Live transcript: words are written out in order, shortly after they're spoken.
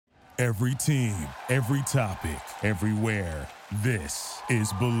Every team, every topic, everywhere. This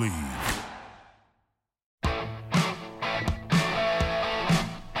is Believe.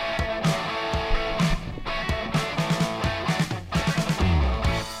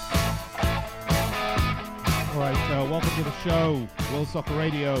 Welcome to the show, World Soccer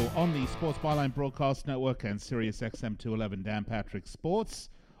Radio on the Sports Byline Broadcast Network and Sirius XM 211 Dan Patrick Sports.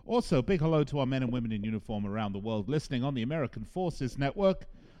 Also, big hello to our men and women in uniform around the world listening on the American Forces Network.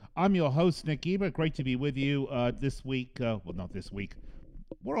 I'm your host, Nick Ebert. Great to be with you this week. Well, not this week.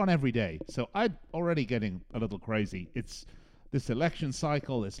 We're on every day, so I'm already getting a little crazy. It's this election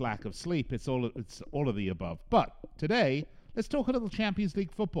cycle, this lack of sleep. It's all of the above. But today, let's talk a little Champions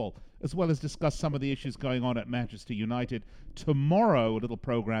League football, as well as discuss some of the issues going on at Manchester United. Tomorrow, a little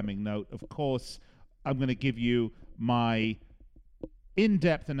programming note. Of course, I'm going to give you my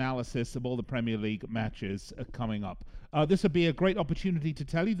in-depth analysis of all the Premier League matches coming up. This would be a great opportunity to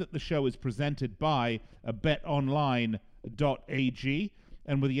tell you that the show is presented by BetOnline.ag.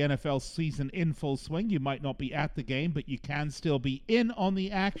 And with the NFL season in full swing, you might not be at the game, but you can still be in on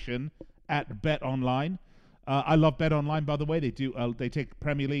the action at BetOnline. I love BetOnline, by the way. They take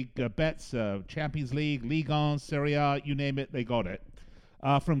Premier League bets, Champions League, Ligue 1, Serie A, you name it, they got it.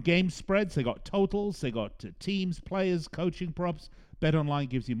 From game spreads, they got totals, they got teams, players, coaching props. BetOnline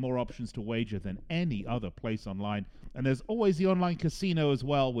gives you more options to wager than any other place online. And there's always the online casino as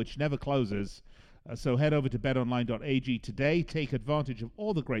well, which never closes. So head over to betonline.ag today. Take advantage of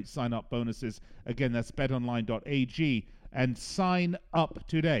all the great sign-up bonuses. Again, that's betonline.ag. And sign up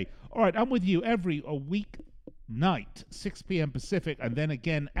today. All right, I'm with you every week night, 6 p.m. Pacific, and then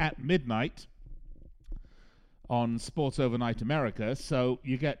again at midnight on Sports Overnight America. So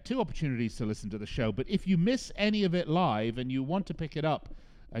you get two opportunities to listen to the show. But if you miss any of it live and you want to pick it up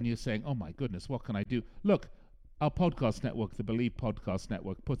and you're saying, oh my goodness, what can I do? Look, our podcast network, the Believe Podcast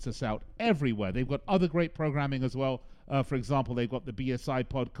Network, puts us out everywhere. They've got other great programming as well. For example, they've got the BSI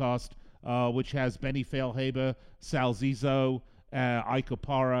podcast, which has Benny Failhaber, Sal Zizzo, Ike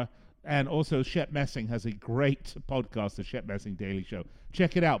Opara, and also Shep Messing has a great podcast, the Shep Messing Daily Show.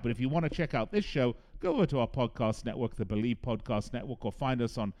 Check it out. But if you want to check out this show, go over to our podcast network, the Believe Podcast Network, or find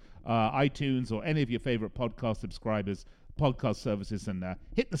us on iTunes or any of your favorite podcast services, and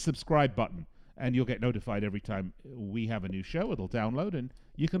hit the subscribe button. And you'll get notified every time we have a new show. It'll download, and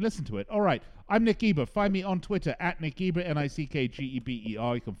you can listen to it. All right. I'm Nick Eber. Find me on Twitter, at Nick Eber,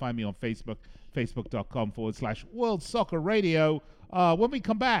 NickGeber. You can find me on Facebook, facebook.com/World Soccer Radio. When we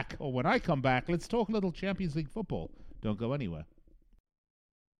come back, or when I come back, let's talk a little Champions League football. Don't go anywhere.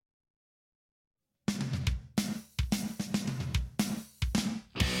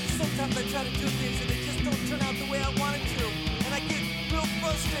 Sometimes I try to do things and they just don't turn out the way I want it to. And I get real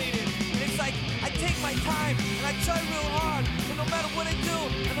frustrated. And it's like I take my time and I try real hard. But no matter what I do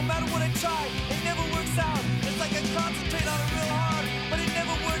and no matter what I try, it never works out. It's like I concentrate on it real hard, but it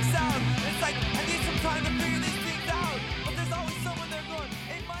never works out. And it's like I need some time to figure these things out. But there's always someone there going,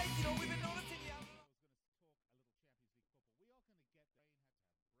 hey Mike, we've been noticing you.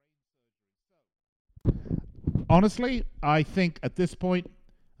 Honestly, I think at this point,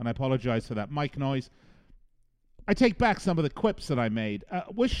 and I apologize for that mic noise, I take back some of the quips that I made.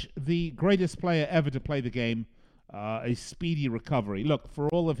 Wish the greatest player ever to play the game a speedy recovery. Look, for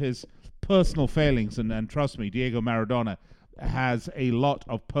all of his personal failings, and trust me, Diego Maradona has a lot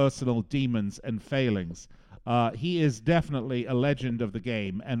of personal demons and failings. He is definitely a legend of the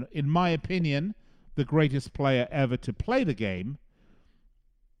game, and in my opinion, the greatest player ever to play the game.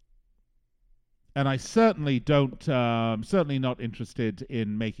 And I certainly certainly not interested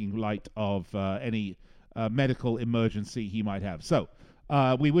in making light of any medical emergency he might have. So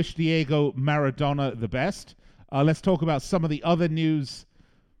we wish Diego Maradona the best. Let's talk about some of the other news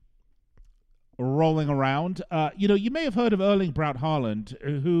rolling around. You may have heard of Erling Braut Haaland,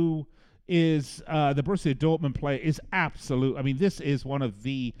 who is the Borussia Dortmund player, is absolute. I mean, this is one of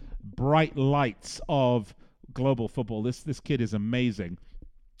the bright lights of global football. This kid is amazing.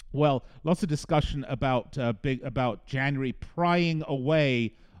 Well, lots of discussion about January prying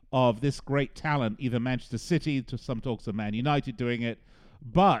away of this great talent, either Manchester City, to some talks of Man United doing it,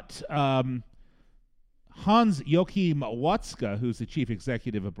 but Hans-Joachim Watzke, who's the chief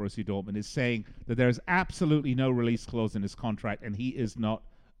executive of Borussia Dortmund, is saying that there is absolutely no release clause in his contract, and he is not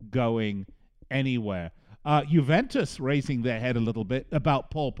going anywhere. Juventus raising their head a little bit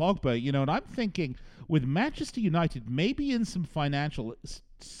about Paul Pogba, and I'm thinking with Manchester United maybe in some financial,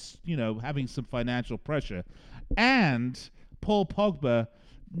 having some financial pressure, and Paul Pogba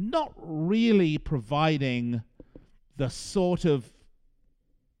not really providing the sort of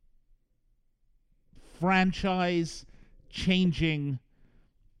franchise-changing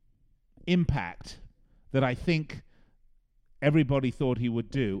impact that I think everybody thought he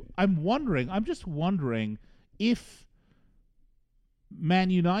would do. I'm just wondering if Man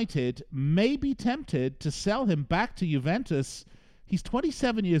United may be tempted to sell him back to Juventus. He's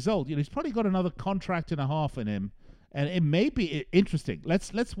 27 years old. He's probably got another contract and a half in him, and it may be interesting.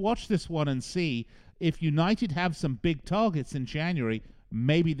 Let's watch this one and see if United have some big targets in January.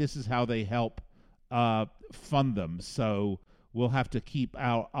 Maybe this is how they help fund them. So we'll have to keep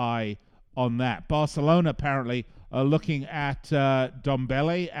our eye on that. Barcelona apparently are looking at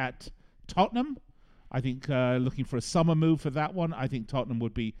Dombele at Tottenham. I think looking for a summer move for that one. I think Tottenham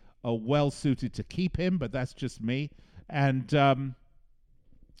would be well suited to keep him, but that's just me. And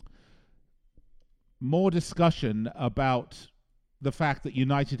more discussion about the fact that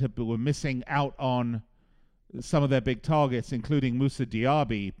United were missing out on some of their big targets, including Moussa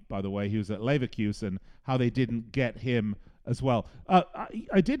Diaby, by the way, who's at Leverkusen, how they didn't get him as well.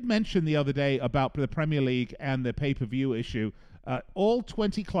 I did mention the other day about the Premier League and the pay-per-view issue. All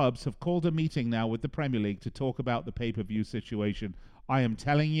 20 clubs have called a meeting now with the Premier League to talk about the pay-per-view situation. I am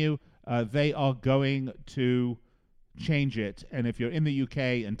telling you, they are going to change it. And if you're in the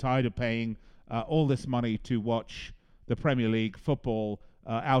UK and tired of paying all this money to watch the Premier League football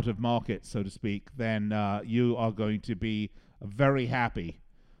out of market, so to speak, then you are going to be very happy,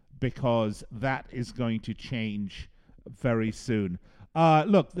 because that is going to change very soon.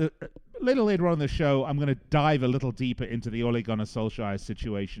 Look, a little later on in the show, I'm going to dive a little deeper into the Ole Gunnar Solskjaer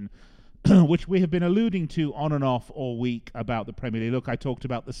situation, which we have been alluding to on and off all week about the Premier League. Look, I talked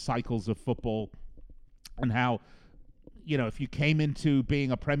about the cycles of football and how, if you came into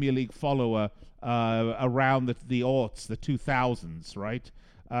being a Premier League follower around the aughts, the 2000s, right?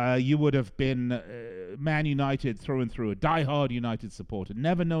 You would have been Man United through and through, a diehard United supporter,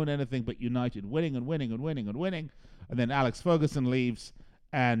 never known anything but United, winning and winning and winning and winning. And then Alex Ferguson leaves,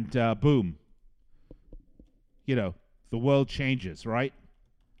 and boom, the world changes, right?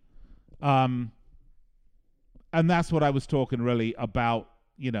 And that's what I was talking really about,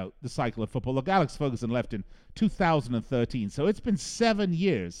 the cycle of football. Look, Alex Ferguson left in 2013, so it's been 7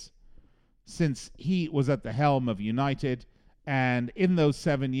 years since he was at the helm of United, and in those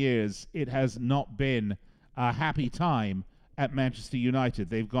 7 years, it has not been a happy time at Manchester United.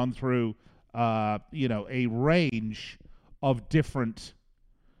 They've gone through, a range of different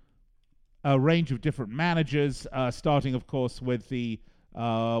managers, starting, of course, with the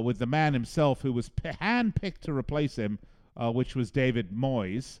man himself who was handpicked to replace him, which was David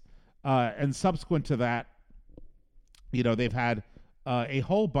Moyes, and subsequent to that, they've had a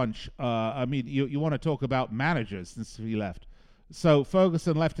whole bunch. You want to talk about managers since he left. So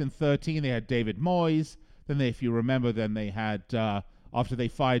Ferguson left in 2013. They had David Moyes. Then, if you remember, they had after they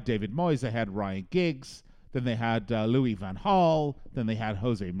fired David Moyes, they had Ryan Giggs. Then they had Louis van Gaal. Then they had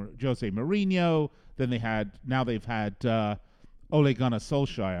Jose Mourinho. Then they've had Ole Gunnar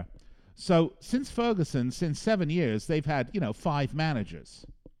Solskjaer. So since 7 years, they've had 5 managers.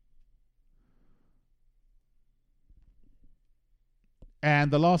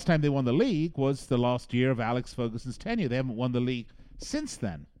 And the last time they won the league was the last year of Alex Ferguson's tenure. They haven't won the league since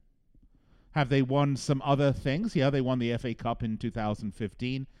then. Have they won some other things? Yeah, they won the FA Cup in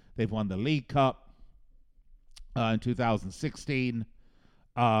 2015. They've won the League Cup in 2016.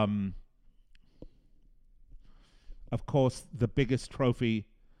 Of course, the biggest trophy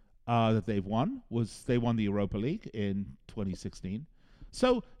that they've won was they won the Europa League in 2016.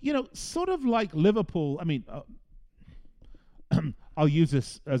 So, sort of like Liverpool, I'll use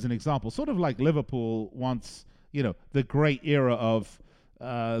this as an example. Sort of like Liverpool once, the great era of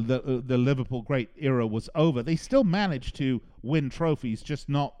the Liverpool great era was over. They still managed to win trophies, just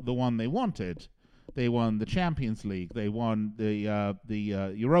not the one they wanted. They won the Champions League. They won the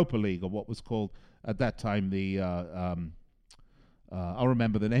Europa League, or what was called at that time the I'll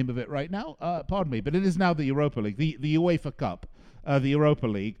remember the name of it right now. Pardon me, but it is now the Europa League, the UEFA Cup, the Europa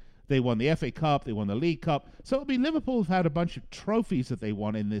League. They won the FA Cup. They won the League Cup. So, Liverpool have had a bunch of trophies that they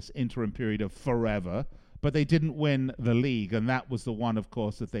won in this interim period of forever, but they didn't win the league, and that was the one, of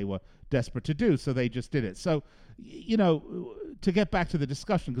course, that they were desperate to do, so they just did it. So, to get back to the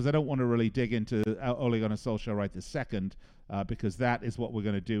discussion, because I don't want to really dig into Ole Gunnar Solskjaer right this second, because that is what we're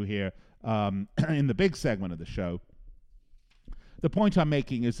going to do here in the big segment of the show. The point I'm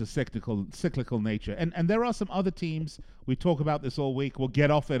making is the cyclical nature. And there are some other teams, we talk about this all week, we'll get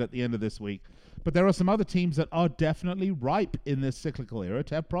off it at the end of this week, but there are some other teams that are definitely ripe in this cyclical era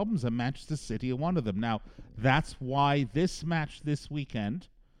to have problems, and Manchester City are one of them. Now, that's why this match this weekend,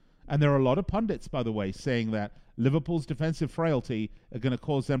 and there are a lot of pundits, by the way, saying that Liverpool's defensive frailty are going to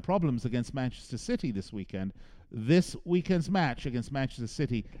cause them problems against Manchester City this weekend. this weekend's match against Manchester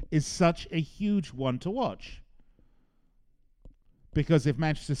City is such a huge one to watch. Because if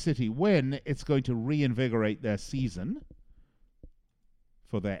Manchester City win, it's going to reinvigorate their season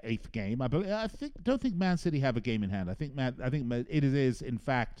for their 8th game. Don't think Man City have a game in hand. I think it is, in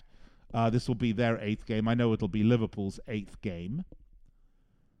fact, this will be their 8th game. I know it'll be Liverpool's 8th game.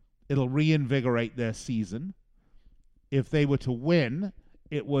 It'll reinvigorate their season. If they were to win,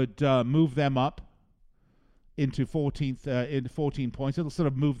 it would move them up into 14th, in 14 points. It'll sort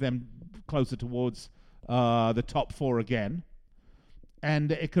of move them closer towards the top 4 again.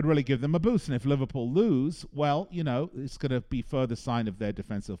 And it could really give them a boost. And if Liverpool lose, well, it's going to be further sign of their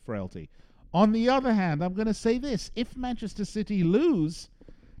defensive frailty. On the other hand, I'm going to say this. If Manchester City lose,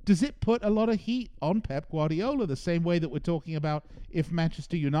 does it put a lot of heat on Pep Guardiola, the same way that we're talking about if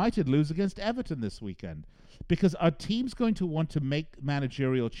Manchester United lose against Everton this weekend? Because are teams going to want to make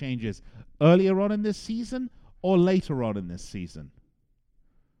managerial changes earlier on in this season or later on in this season?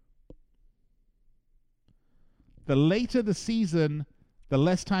 The later the season, the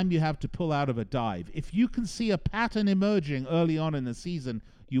less time you have to pull out of a dive. If you can see a pattern emerging early on in the season,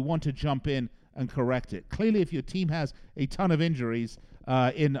 you want to jump in and correct it. Clearly, if your team has a ton of injuries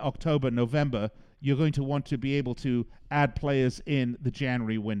in October, November, you're going to want to be able to add players in the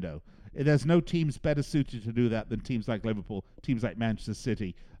January window. There's no teams better suited to do that than teams like Liverpool, teams like Manchester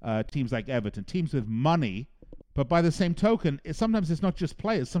City, teams like Everton, teams with money. But by the same token, sometimes it's not just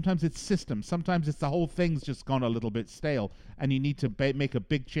players. Sometimes it's systems. Sometimes it's the whole thing's just gone a little bit stale, and you need to make a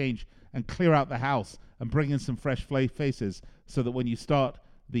big change and clear out the house and bring in some fresh faces so that when you start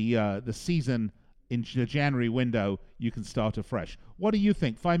the season in the January window, you can start afresh. What do you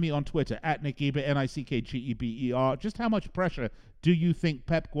think? Find me on Twitter, @NickGeber, NickGeber. Just how much pressure do you think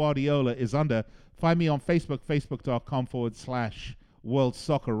Pep Guardiola is under? Find me on Facebook, facebook.com/World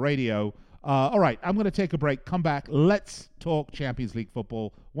Soccer Radio. All right, I'm going to take a break, come back. Let's talk Champions League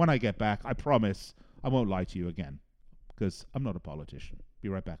football when I get back. I promise I won't lie to you again because I'm not a politician. Be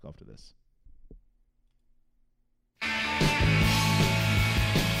right back after this.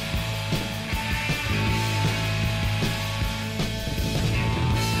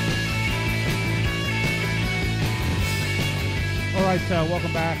 All right,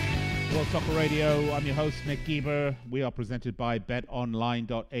 welcome back. World Soccer Radio. I'm your host, Nick Geber. We are presented by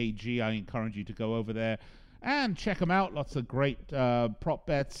BetOnline.ag. I encourage you to go over there and check them out. Lots of great prop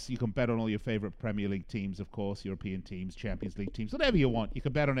bets. You can bet on all your favorite Premier League teams, of course, European teams, Champions League teams, whatever you want. You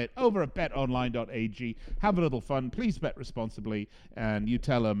can bet on it over at BetOnline.ag. Have a little fun. Please bet responsibly. And you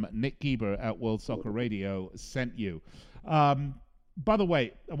tell them Nick Geber at World Soccer Radio sent you. By the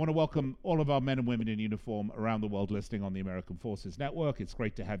way, I want to welcome all of our men and women in uniform around the world listening on the American Forces Network. It's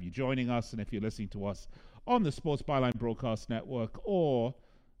great to have you joining us. And if you're listening to us on the Sports Byline Broadcast Network or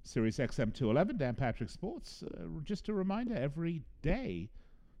Sirius XM 211, Dan Patrick Sports, just a reminder, every day,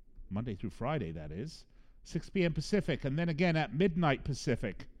 Monday through Friday, that is, 6 p.m. Pacific, and then again at midnight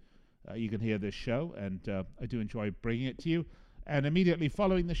Pacific, you can hear this show, and I do enjoy bringing it to you. And immediately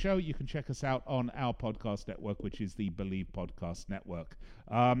following the show, you can check us out on our podcast network, which is the Believe Podcast Network.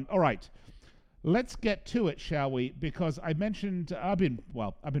 All right, let's get to it, shall we? Because I mentioned, I've been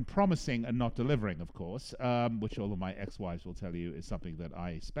promising and not delivering, of course, which all of my ex-wives will tell you is something that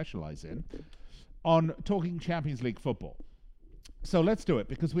I specialize in, on talking Champions League football. So let's do it,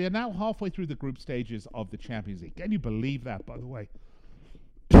 because we are now halfway through the group stages of the Champions League. Can you believe that, by the way?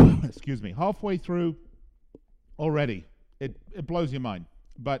 Excuse me. Halfway through already. It blows your mind.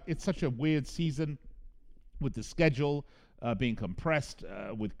 But it's such a weird season with the schedule being compressed,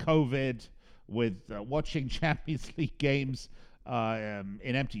 with COVID, with watching Champions League games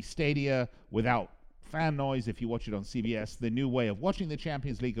in empty stadia without fan noise if you watch it on CBS. The new way of watching the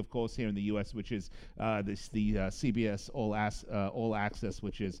Champions League, of course, here in the U.S., which is the CBS All Access,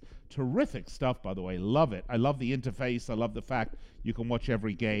 which is terrific stuff, by the way. Love it. I love the interface. I love the fact you can watch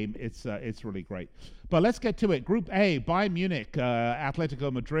every game. It's really great. But let's get to it. Group A, Bayern Munich,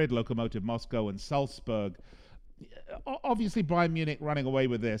 Atletico Madrid, Lokomotiv Moscow, and Salzburg. Obviously, Bayern Munich running away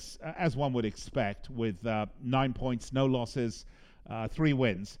with this, as one would expect, with 9 points, no losses, 3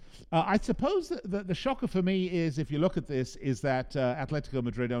 wins. I suppose that the shocker for me is, if you look at this, is that Atletico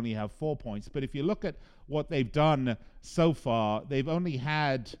Madrid only have 4 points. But if you look at what they've done so far, they've only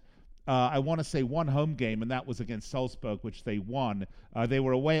had, I want to say, 1 home game, and that was against Salzburg, which they won. They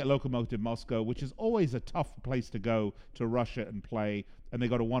were away at Lokomotiv Moscow, which is always a tough place to go to Russia and play, and they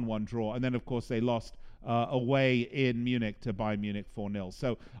got a 1-1 draw. And then, of course, they lost away in Munich to Bayern Munich 4-0.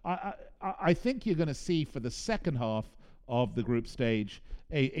 So I think you're going to see for the second half of the group stage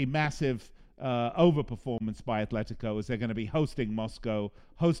a massive overperformance by Atletico, as they're going to be hosting Moscow,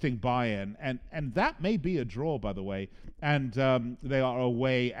 hosting Bayern, and that may be a draw, by the way, and they are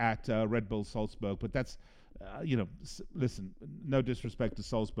away at Red Bull Salzburg, but that's, listen, no disrespect to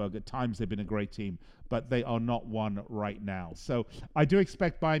Salzburg, at times they've been a great team, but they are not one right now. So I do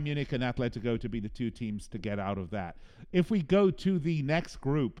expect Bayern Munich and Atletico to be the two teams to get out of that. If we go to the next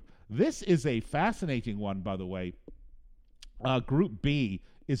group, this is a fascinating one, by the way. Group B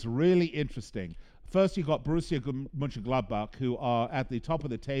is really interesting. First, you got Borussia Mönchengladbach, who are at the top of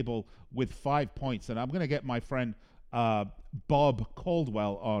the table with 5 points. And I'm going to get my friend Bob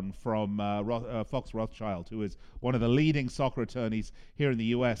Caldwell on from Fox Rothschild, who is one of the leading soccer attorneys here in the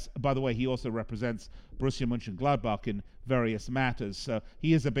U.S. By the way, he also represents Borussia Mönchengladbach in various matters. So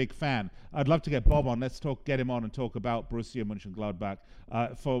he is a big fan. I'd love to get Bob on. Let's get him on and talk about Borussia Mönchengladbach.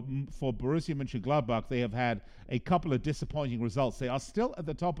 For Borussia Mönchengladbach, they have had a couple of disappointing results. They are still at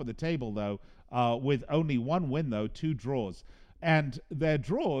the top of the table, though, with only one win, though, 2 draws. And their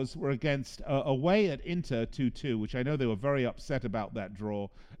draws were against away at Inter 2-2, which I know they were very upset about that draw.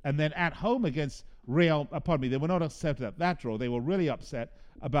 And then at home against they were not upset at that draw. They were really upset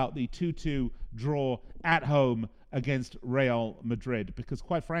about the 2-2 draw at home against Real Madrid, because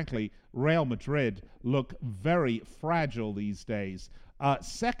quite frankly, Real Madrid look very fragile these days.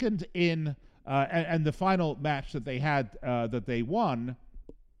 Second in, and the final match that they had that they won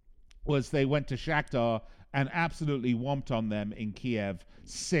was they went to Shakhtar and absolutely whomped on them in Kiev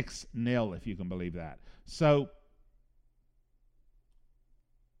 6-0, if you can believe that. So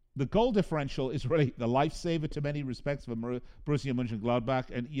the goal differential is really the lifesaver to many respects for Borussia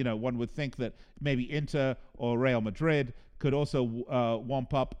Mönchengladbach. And, one would think that maybe Inter or Real Madrid could also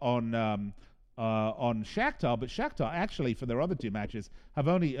whomp up on Shakhtar. But Shakhtar, actually, for their other 2 matches, have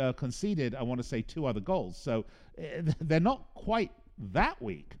only conceded, I want to say, 2 other goals. So they're not quite that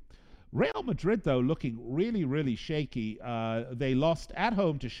weak. Real Madrid, though, looking really, really shaky. They lost at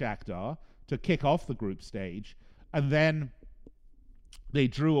home to Shakhtar to kick off the group stage, and then they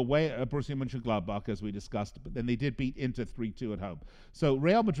drew away at Borussia Mönchengladbach, as we discussed, but then they did beat Inter 3-2 at home. So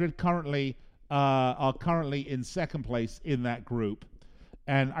Real Madrid are currently in second place in that group,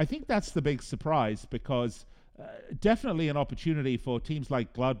 and I think that's the big surprise, because definitely an opportunity for teams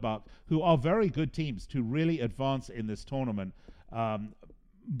like Gladbach, who are very good teams, to really advance in this tournament.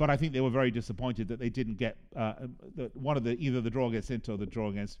 But I think they were very disappointed that they didn't get either the draw against Inter or the draw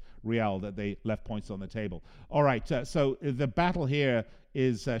against Real, that they left points on the table. All right, so the battle here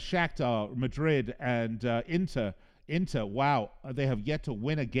is Shakhtar, Madrid, and Inter. Inter, wow, they have yet to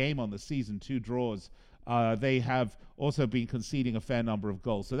win a game on the season, 2 draws. They have also been conceding a fair number of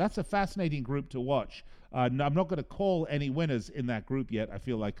goals. So that's a fascinating group to watch. I'm not going to call any winners in that group yet. I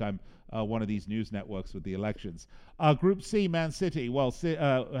feel like I'm one of these news networks with the elections. Group C, Man City. Well,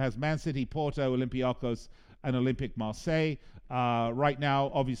 has Man City, Porto, Olympiacos, and Olympique Marseille. Right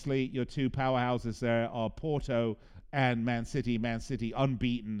now, obviously, your 2 powerhouses there are Porto and Man City. Man City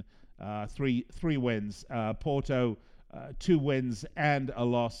unbeaten, 3 wins. Porto, 2 wins and a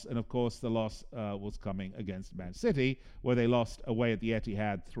loss. And, of course, the loss was coming against Man City, where they lost away at the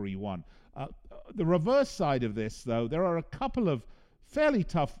Etihad 3-1. The reverse side of this, though, there are a couple of fairly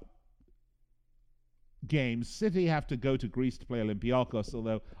tough games. City have to go to Greece to play Olympiacos,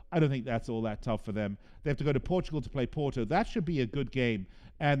 although I don't think that's all that tough for them. They have to go to Portugal to play Porto. That should be a good game.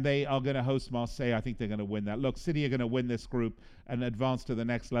 And they are going to host Marseille. I think they're going to win that. Look, City are going to win this group and advance to the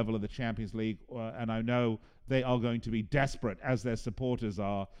next level of the Champions League. And I know they are going to be desperate, as their supporters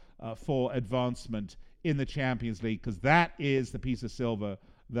are, for advancement in the Champions League, because that is the piece of silver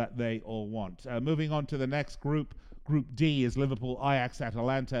that they all want. Moving on to the next group. Group D is Liverpool, Ajax,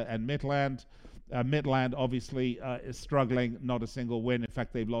 Atalanta, and Midland. Midland obviously is struggling, not a single win. In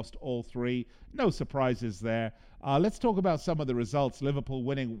fact, they've lost all 3. No surprises there. Let's talk about some of the results. Liverpool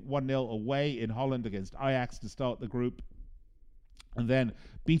winning 1-0 away in Holland against Ajax to start the group, and then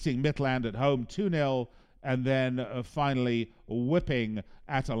beating Midland at home 2-0, and then finally whipping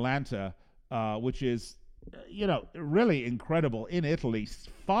Atalanta, which is, really incredible, in Italy,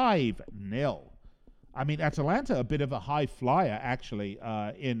 5-0. I mean, Atalanta, a bit of a high flyer, actually,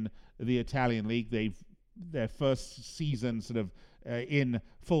 in the Italian league. Their first season sort of in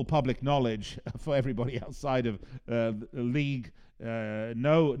full public knowledge for everybody outside of the league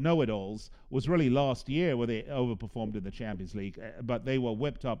know-it-alls was really last year, where they overperformed in the Champions League, but they were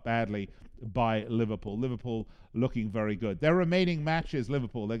whipped up badly by Liverpool. Liverpool looking very good. Their remaining matches,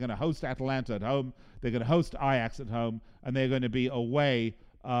 Liverpool, they're going to host Atalanta at home, they're going to host Ajax at home, and they're going to be away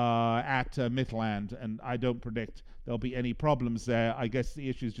at Midland, and I don't predict there'll be any problems there. I guess the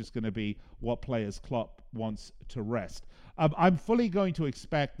issue is just going to be what players Klopp wants to rest. I'm fully going to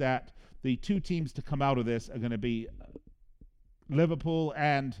expect that the two teams to come out of this are going to be Liverpool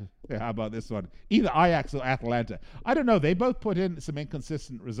and, how about this one, either Ajax or Atalanta. I don't know. They both put in some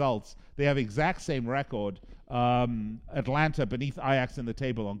inconsistent results. They have exact same record. Atlanta beneath Ajax in the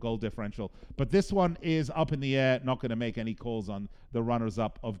table on goal differential. But this one is up in the air. Not going to make any calls on the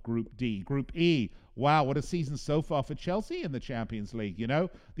runners-up of Group D. Group E. Wow, what a season so far for Chelsea in the Champions League. You know,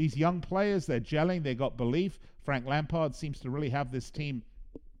 these young players, they're gelling. They got belief. Frank Lampard seems to really have this team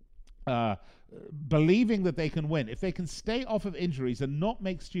believing that they can win. If they can stay off of injuries and not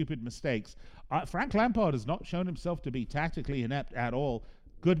make stupid mistakes, Frank Lampard has not shown himself to be tactically inept at all.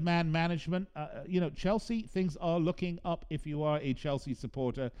 Good man management. Chelsea, things are looking up if you are a Chelsea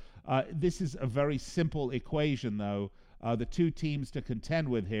supporter. This is a very simple equation, though. The two teams to contend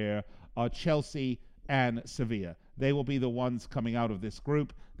with here are Chelsea and Sevilla. They will be the ones coming out of this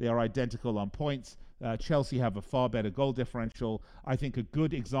group. They are identical on points. Chelsea have a far better goal differential. I think a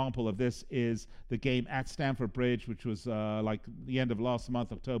good example of this is the game at Stamford Bridge, which was like the end of last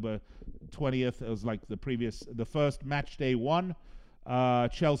month, October 20th. It was like the first match day one.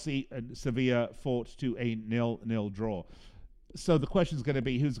 Chelsea and Sevilla fought to a 0-0 draw. So the question is going to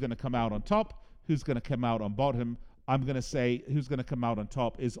be who's going to come out on top, who's going to come out on bottom. I'm going to say who's going to come out on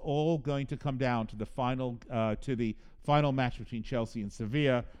top is all going to come down to the final match between Chelsea and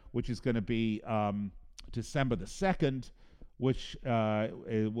Sevilla, which is going to be December the 2nd, which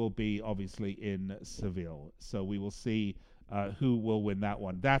it will be obviously in Seville. So we will see who will win that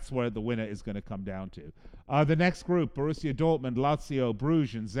one. That's where the winner is going to come down to. The next group, Borussia Dortmund, Lazio,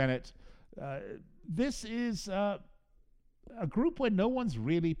 Bruges, and Zenit. This is a group where no one's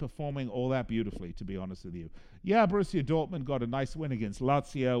really performing all that beautifully, to be honest with you. Yeah, Borussia Dortmund got a nice win against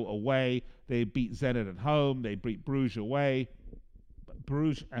Lazio away. They beat Zenit at home. They beat Bruges away.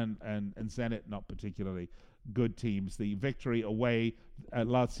 Bruges and Zenit, not particularly good teams. The victory away at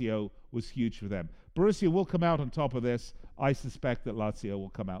Lazio was huge for them. Borussia will come out on top of this. I suspect that Lazio will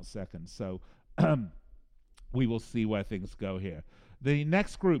come out second. So we will see where things go here. The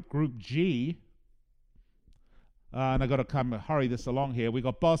next group, Group G, and I got to kind of hurry this along here. We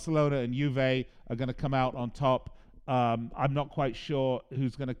got Barcelona and Juve are going to come out on top. I'm not quite sure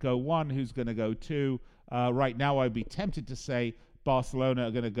who's going to go one, who's going to go two. Right now, I'd be tempted to say Barcelona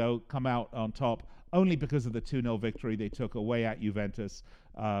are going to come out on top only because of the 2-0 victory they took away at Juventus.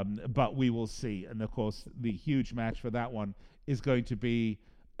 But we will see. And of course, the huge match for that one is going to be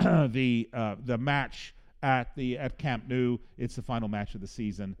the match at Camp Nou. It's the final match of the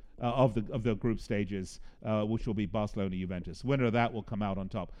season of the group stages, which will be Barcelona-Juventus. Winner of that will come out on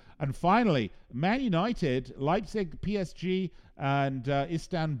top. And finally, Man United, Leipzig, PSG, and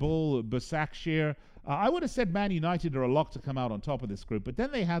Istanbul, Başakşehir. I would have said Man United are a lock to come out on top of this group, but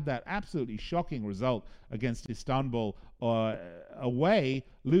then they had that absolutely shocking result against Istanbul away,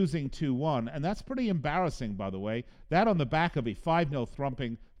 losing 2-1, and that's pretty embarrassing, by the way. That on the back of a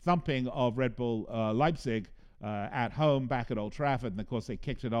 5-0 thumping of Red Bull Leipzig at home back at Old Trafford, and of course they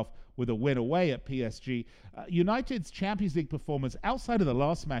kicked it off with a win away at PSG. United's Champions League performance outside of the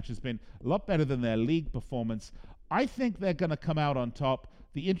last match has been a lot better than their league performance. I think they're going to come out on top.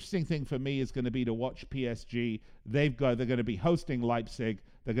 The interesting thing for me is going to be to watch PSG. They're going to be hosting Leipzig.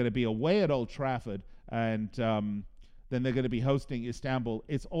 They're going to be away at Old Trafford, and then they're going to be hosting Istanbul.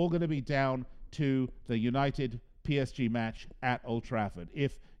 It's all going to be down to the United PSG match at Old Trafford.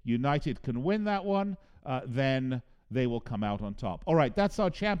 If United can win that one, then they will come out on top. All right, that's our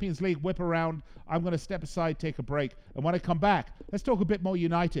Champions League whip around. I'm going to step aside, take a break, and when I come back, let's talk a bit more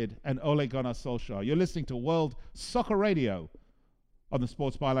United and Ole Gunnar Solskjaer. You're listening to World Soccer Radio on the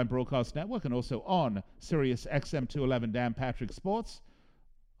Sports Byline Broadcast Network and also on Sirius XM 211 Dan Patrick Sports.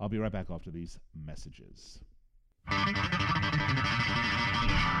 I'll be right back after these messages.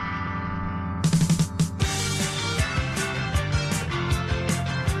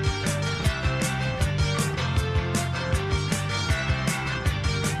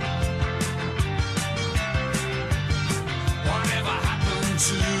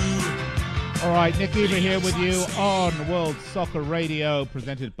 All right, Nick Eber here with you on World Soccer Radio,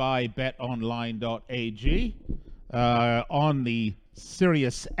 presented by BetOnline.ag on the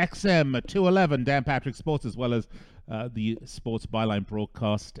Sirius XM 211 Dan Patrick Sports, as well as the Sports Byline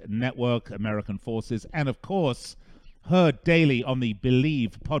Broadcast Network, American Forces, and of course, heard daily on the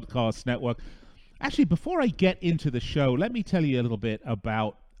Believe Podcast Network. Actually, before I get into the show, let me tell you a little bit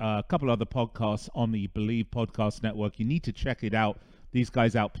about a couple other podcasts on the Believe Podcast Network. You need to check these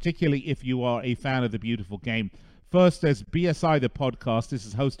guys out, particularly if you are a fan of the beautiful game. First, there's BSI, the podcast. This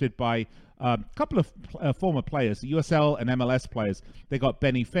is hosted by a couple of former players, USL and MLS players. They got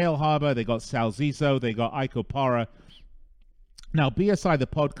Benny Failhaber, they got Sal Zizzo, they got Iko Para. Now, BSI, the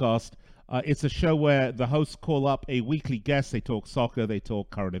podcast, It's a show where the hosts call up a weekly guest. They talk soccer, they talk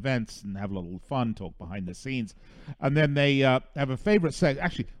current events, and have a little fun, talk behind the scenes. And then they have a favorite section.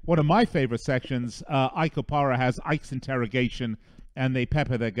 Actually, one of my favorite sections, Ike Opara has Ike's Interrogation, and they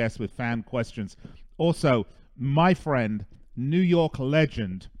pepper their guests with fan questions. Also, my friend, New York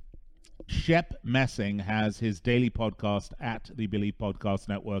legend, Shep Messing, has his daily podcast at the Believe Podcast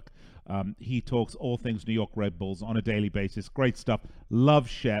Network. He talks all things New York Red Bulls on a daily basis. Great stuff. Love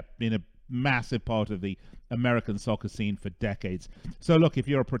Shep, been a massive part of the American soccer scene for decades. So look, if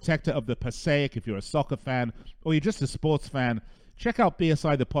you're a protector of the Passaic, if you're a soccer fan, or you're just a sports fan, check out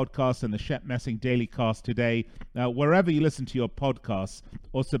BSI the podcast and the Shep Messing Daily Cast today, wherever you listen to your podcasts,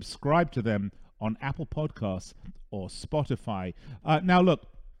 or subscribe to them on Apple Podcasts or Spotify. Now look,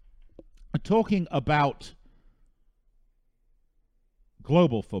 talking about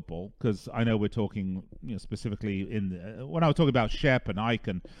global football, because I know we're talking, specifically when I was talking about Shep and Ike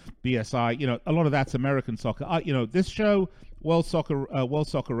and BSI, a lot of that's American soccer. This show, World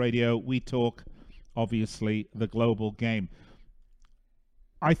Soccer Radio, we talk obviously the global game.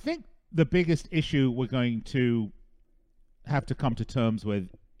 I think the biggest issue we're going to have to come to terms with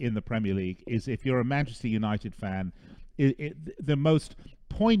in the Premier League is, if you're a Manchester United fan, the most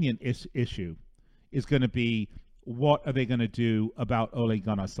poignant issue is going to be, what are they going to do about Ole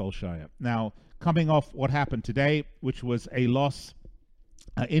Gunnar Solskjaer? Now, coming off what happened today, which was a loss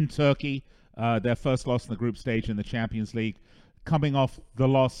in Turkey, their first loss in the group stage in the Champions League, coming off the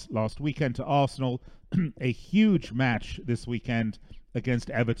loss last weekend to Arsenal, a huge match this weekend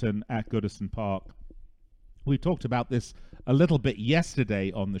against Everton at Goodison Park. We talked about this a little bit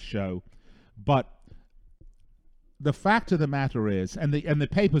yesterday on the show, but the fact of the matter is, and the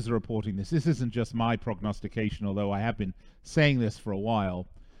papers are reporting this, this isn't just my prognostication, although I have been saying this for a while.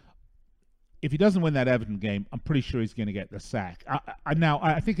 If he doesn't win that Everton game, I'm pretty sure he's going to get the sack.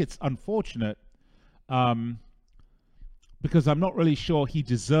 I think it's unfortunate because I'm not really sure he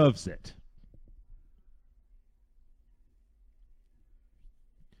deserves it.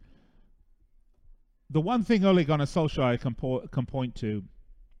 The one thing Ole Gunnar Solskjaer can point to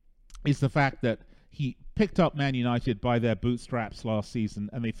is the fact that he picked up Man United by their bootstraps last season,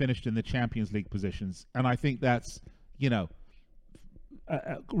 and they finished in the Champions League positions. And I think that's,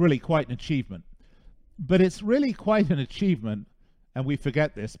 really quite an achievement. But it's really quite an achievement, and we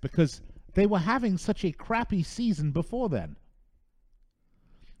forget this, because they were having such a crappy season before then.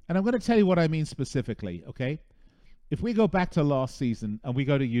 And I'm going to tell you what I mean specifically, okay? If we go back to last season and we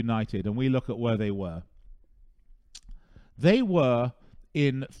go to United and we look at where they were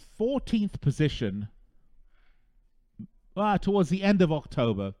in 14th position towards the end of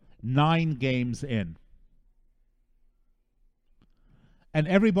October, 9 games in. And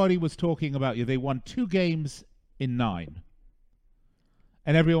everybody was talking about they won 2 games in 9.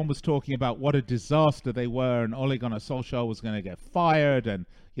 And everyone was talking about what a disaster they were, and Ole Gunnar Solskjaer was going to get fired, and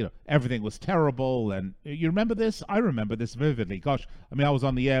everything was terrible. And you remember this? I remember this vividly. Gosh, I was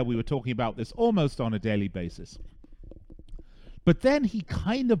on the air. We were talking about this almost on a daily basis. But then he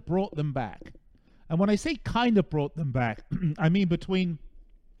kind of brought them back. And when I say kind of brought them back, I mean between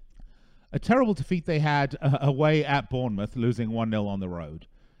a terrible defeat they had away at Bournemouth, losing 1-0 on the road.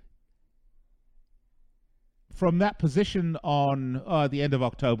 From that position on the end of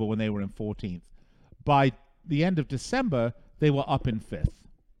October when they were in 14th, by the end of December, they were up in 5th.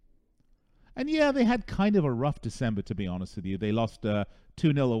 And they had kind of a rough December, to be honest with you. They lost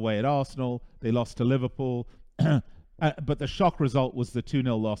 2-0 away at Arsenal. They lost to Liverpool. But the shock result was the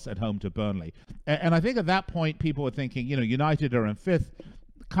 2-0 loss at home to Burnley. And I think at that point, people were thinking, United are in 5th,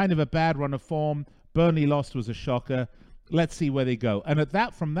 kind of a bad run of form. Burnley lost was a shocker. Let's see where they go. And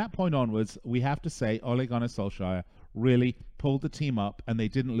from that point onwards, we have to say Ole Gunnar Solskjaer really pulled the team up, and they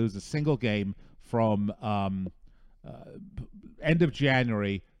didn't lose a single game from end of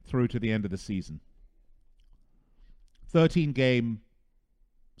January through to the end of the season. 13-game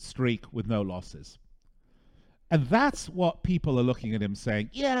streak with no losses. And that's what people are looking at him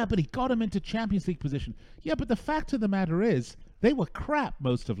saying, but he got him into Champions League position. Yeah, but the fact of the matter is, they were crap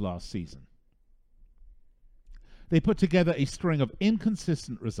most of last season. They put together a string of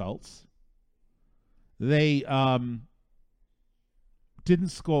inconsistent results. They didn't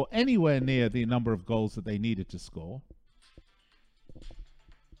score anywhere near the number of goals that they needed to score.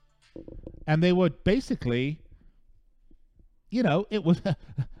 And they were basically, it was...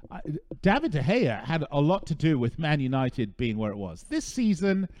 David De Gea had a lot to do with Man United being where it was. This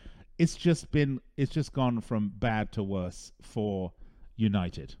season, it's just gone from bad to worse for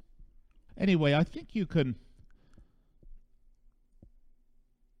United. Anyway, I think you can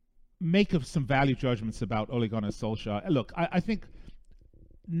make some value judgments about Ole Gunnar Solskjaer. Look, I think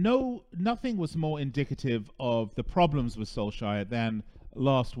nothing was more indicative of the problems with Solskjaer than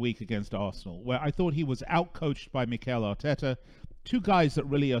last week against Arsenal, where I thought he was outcoached by Mikel Arteta, two guys that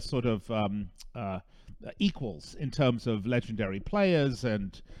really are sort of equals in terms of legendary players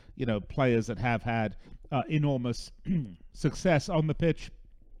and, players that have had enormous success on the pitch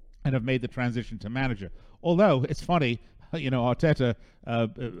and have made the transition to manager. Although, it's funny, Arteta,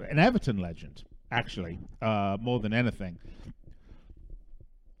 an Everton legend, actually, more than anything.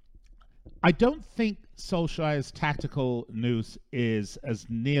 I don't think Solskjaer's tactical nous is as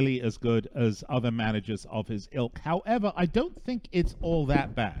nearly as good as other managers of his ilk. However, I don't think it's all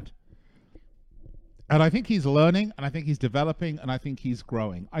that bad. And I think he's learning, and I think he's developing, and I think he's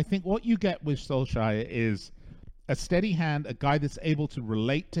growing. I think what you get with Solskjaer is a steady hand, a guy that's able to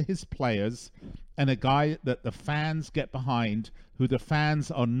relate to his players, and a guy that the fans get behind, who the fans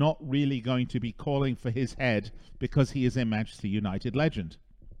are not really going to be calling for his head because he is a Manchester United legend.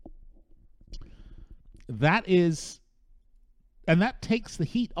 That takes the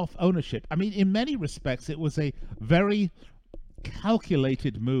heat off ownership. I mean, in many respects, it was a very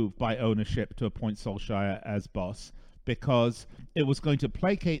calculated move by ownership to appoint Solskjaer as boss, because it was going to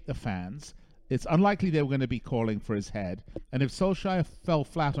placate the fans. It's unlikely they were going to be calling for his head. And if Solskjaer fell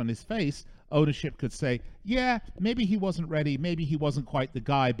flat on his face, ownership could say, yeah, maybe he wasn't ready, maybe he wasn't quite the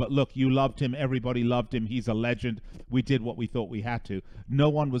guy, but look, you loved him, everybody loved him, he's a legend, we did what we thought we had to. No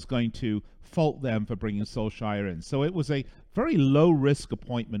one was going to fault them for bringing Solskjaer in. So it was a very low-risk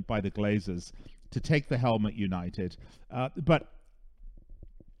appointment by the Glazers to take the helm at United. But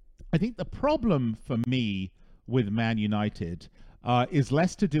I think the problem for me with Man United is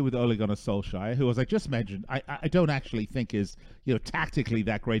less to do with Ole Gunnar Solskjaer, who, as I just mentioned, I don't actually think is tactically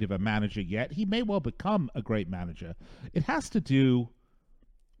that great of a manager yet. He may well become a great manager. It has to do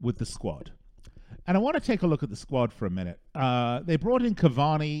with the squad. And I want to take a look at the squad for a minute. They brought in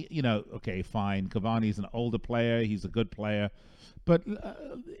Cavani. Okay, fine. Cavani's an older player. He's a good player. But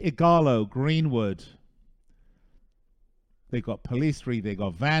Igalo, Greenwood, they got Pellistri, they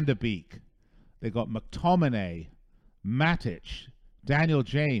got Van der Beek, they got McTominay, Matic, Daniel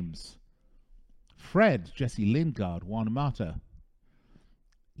James, Fred, Jesse Lingard, Juan Mata.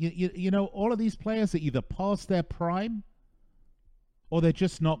 All of these players are either past their prime or they're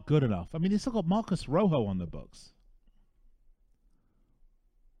just not good enough. I mean, they still got Marcus Rojo on the books.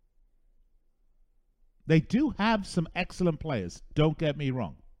 They do have some excellent players, don't get me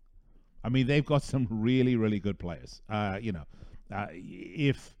wrong. I mean, they've got some really, really good players.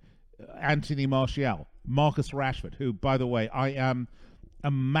 If Anthony Martial, Marcus Rashford, who, by the way, I am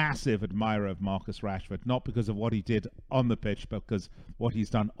a massive admirer of Marcus Rashford, not because of what he did on the pitch, but because what he's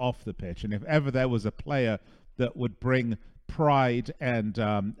done off the pitch. And if ever there was a player that would bring pride and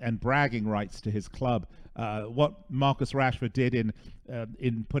bragging rights to his club, what Marcus Rashford did in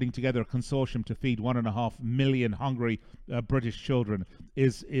putting together a consortium to feed 1.5 million hungry British children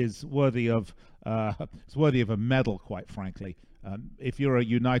is worthy of a medal, quite frankly. If you're a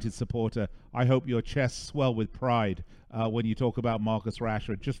United supporter, I hope your chests swell with pride when you talk about Marcus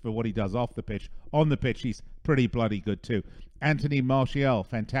Rashford, just for what he does off the pitch. On the pitch, he's pretty bloody good too. Anthony Martial,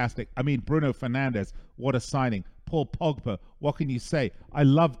 fantastic. I mean, Bruno Fernandes, what a signing. Paul Pogba, what can you say? I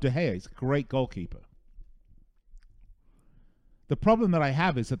love De Gea, he's a great goalkeeper. The problem that I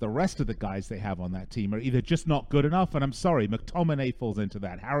have is that the rest of the guys they have on that team are either just not good enough, and I'm sorry, McTominay falls into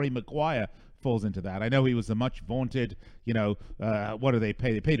that. Harry Maguire falls into that. I know he was a much vaunted, what do they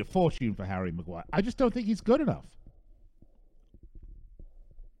pay? They paid a fortune for Harry Maguire. I just don't think he's good enough.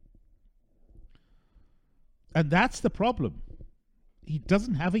 And that's the problem. He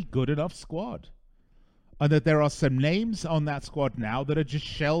doesn't have a good enough squad. And that there are some names on that squad now that are just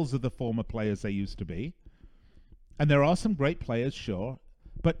shells of the former players they used to be. And there are some great players, sure,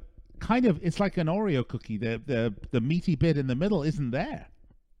 but kind of, it's like an Oreo cookie. The meaty bit in the middle isn't there.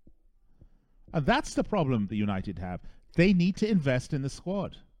 And that's the problem the United have. They need to invest in the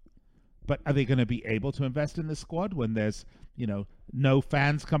squad. But are they going to be able to invest in the squad when there's, no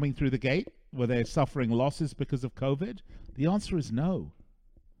fans coming through the gate, where they're suffering losses because of COVID? The answer is no.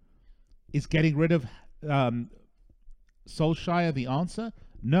 Is getting rid of Solskjaer the answer?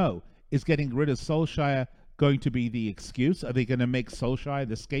 No. Is getting rid of Solskjaer going to be the excuse? Are they going to make Solskjaer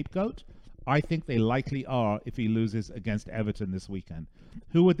the scapegoat? I think they likely are if he loses against Everton this weekend.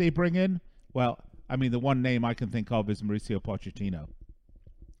 Who would they bring in? Well, I mean, the one name I can think of is Mauricio Pochettino.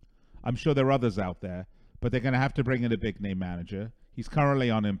 I'm sure there are others out there, but they're going to have to bring in a big-name manager. He's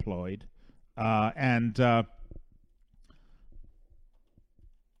currently unemployed. And I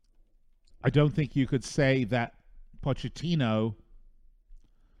don't think you could say that Pochettino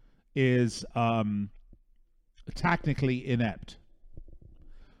is technically inept.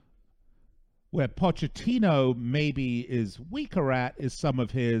 Where Pochettino maybe is weaker at is some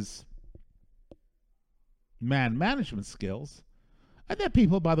of his man management skills. And there are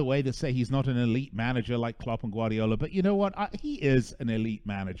people, by the way, that say he's not an elite manager like Klopp and Guardiola. But you know what? He is an elite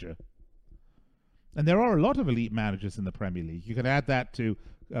manager. And there are a lot of elite managers in the Premier League. You can add that to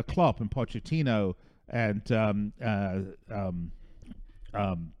Klopp and Pochettino and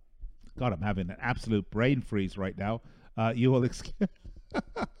God, I'm having an absolute brain freeze right now. You will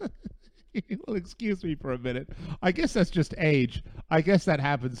excuse me for a minute. I guess that's just age. I guess that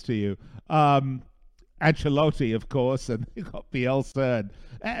happens to you. Ancelotti, of course, and you got Bielsa. And,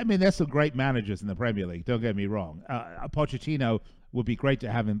 I mean, there's some great managers in the Premier League. Don't get me wrong. Pochettino would be great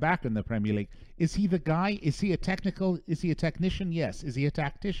to have him back in the Premier League. Is he the guy? Is he a technician? Yes. Is he a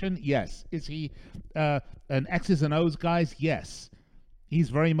tactician? Yes. Is he an X's and O's guys? Yes. He's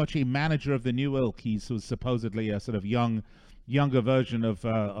very much a manager of the new ilk. He's supposedly a sort of younger version of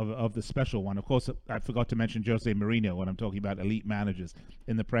the special one. Of course, I forgot to mention Jose Mourinho when I'm talking about elite managers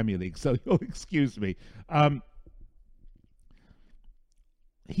in the Premier League, so you'll excuse me.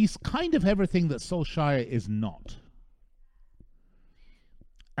 He's kind of everything that Solskjaer is not.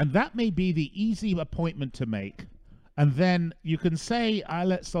 And that may be the easy appointment to make. And then you can say, I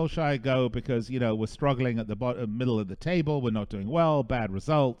let Solskjaer go because, we're struggling at the middle of the table. We're not doing well, bad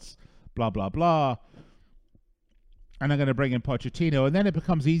results, blah, blah, blah. And I'm going to bring in Pochettino. And then it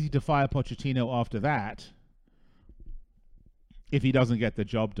becomes easy to fire Pochettino after that if he doesn't get the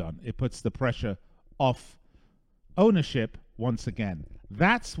job done. It puts the pressure off ownership once again.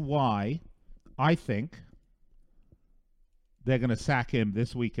 That's why I think they're going to sack him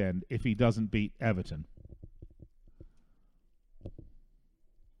this weekend if he doesn't beat Everton.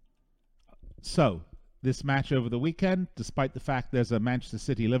 So, this match over the weekend, despite the fact there's a Manchester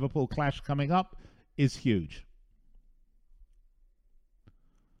City-Liverpool clash coming up, is huge.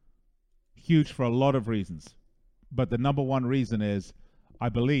 Huge for a lot of reasons. But the number one reason is, I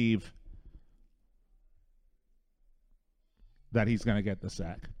believe that he's going to get the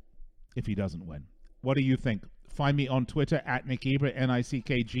sack if he doesn't win. What do you think? Find me on Twitter at Nick Geber,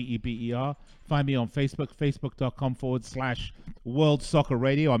 Nickgeber. Find me on Facebook, facebook.com/World Soccer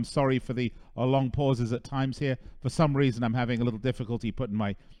Radio. I'm sorry for the long pauses at times here. For some reason, I'm having a little difficulty putting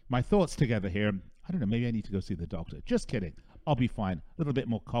my thoughts together here. I don't know, maybe I need to go see the doctor. Just kidding. I'll be fine. A little bit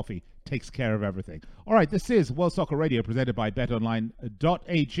more coffee takes care of everything. All right, this is World Soccer Radio presented by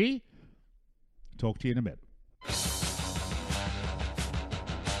BetOnline.ag. Talk to you in a bit.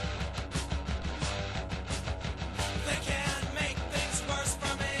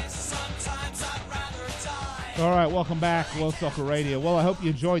 All right, welcome back, World Soccer Radio. Well, I hope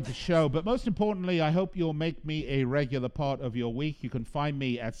you enjoyed the show, but most importantly, I hope you'll make me a regular part of your week. You can find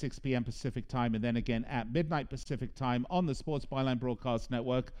me at 6 p.m. Pacific time and then again at midnight Pacific time on the Sports Byline Broadcast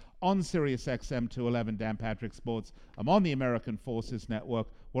Network, on Sirius XM 211 Dan Patrick Sports. I'm on the American Forces Network.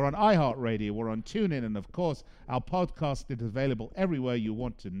 We're on iHeartRadio. We're on TuneIn, and of course, our podcast is available everywhere you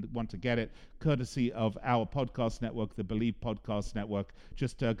want to get it, courtesy of our podcast network, the Believe Podcast Network.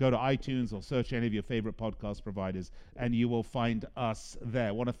 Just go to iTunes or search any of your favorite podcast providers, and you will find us there.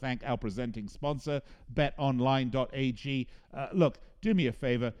 I want to thank our presenting sponsor, BetOnline.ag. Look, do me a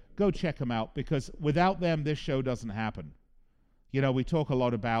favor, go check them out, because without them, this show doesn't happen. We talk a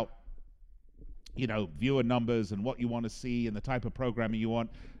lot about viewer numbers and what you want to see and the type of programming you want.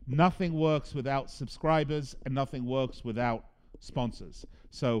 Nothing works without subscribers, and nothing works without sponsors.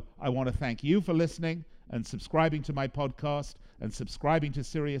 So I want to thank you for listening and subscribing to my podcast and subscribing to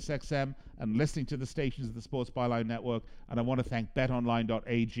SiriusXM and listening to the stations of the Sports Byline Network. And I want to thank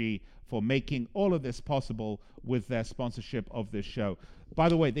BetOnline.ag for making all of this possible with their sponsorship of this show. By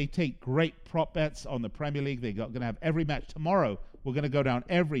the way, they take great prop bets on the Premier League. They're going to have every match tomorrow. We're going to go down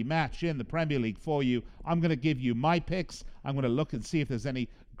every match in the Premier League for you. I'm going to give you my picks. I'm going to look and see if there's any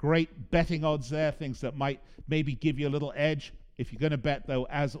great betting odds there, things that might maybe give you a little edge. If you're going to bet, though,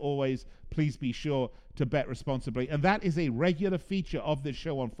 as always, please be sure to bet responsibly. And that is a regular feature of this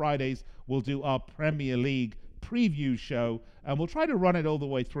show on Fridays. We'll do our Premier League preview show, and we'll try to run it all the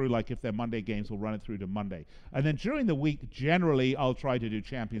way through. Like if they're Monday games, we'll run it through to Monday. And then during the week, generally, I'll try to do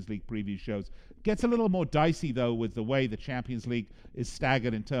Champions League preview shows. Gets a little more dicey, though, with the way the Champions League is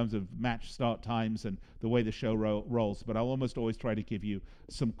staggered in terms of match start times and the way the show rolls. But I'll almost always try to give you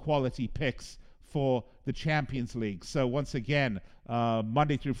some quality picks for the Champions League. So once again,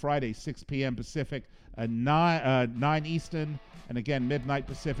 Monday through Friday, 6 p.m. Pacific, 9 Eastern, and again, midnight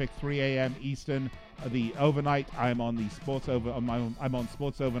Pacific, 3 a.m. Eastern. The overnight, I'm on Sports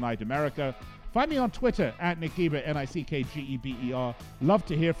Overnight America. Find me on Twitter at Nick Geber, Nickgeber. Love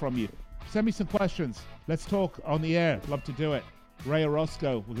to hear from you. Send me some questions. Let's talk on the air. Love to do it. Ray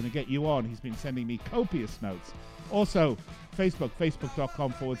Orozco, we're going to get you on. He's been sending me copious notes. Also,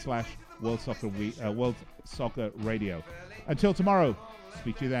 facebook.com/World Soccer Radio. Until tomorrow,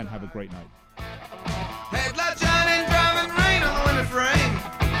 speak to you then. Have a great night. Headlight shining, driving rain on the winter frame.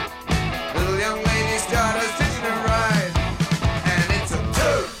 Little young lady started stitching her ride. And it's a 2,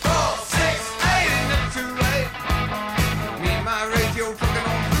 4, 6, 8, ain't never too late. Me and my radio trucking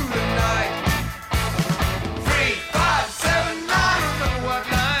on through the night. 3, 5, 7, 9, remember what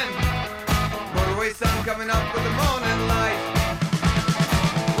line? Motorway sun coming up with the morning light.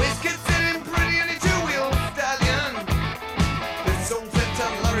 Whiskey sitting pretty in a two-wheel stallion. This old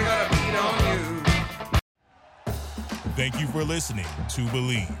set-top lorry got a beat on you. Thank you for listening to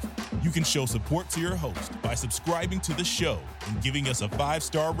Believe. You can show support to your host by subscribing to the show and giving us a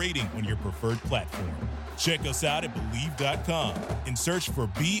 5-star rating on your preferred platform. Check us out at Believe.com and search for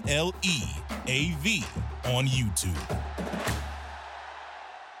BLEAV on YouTube.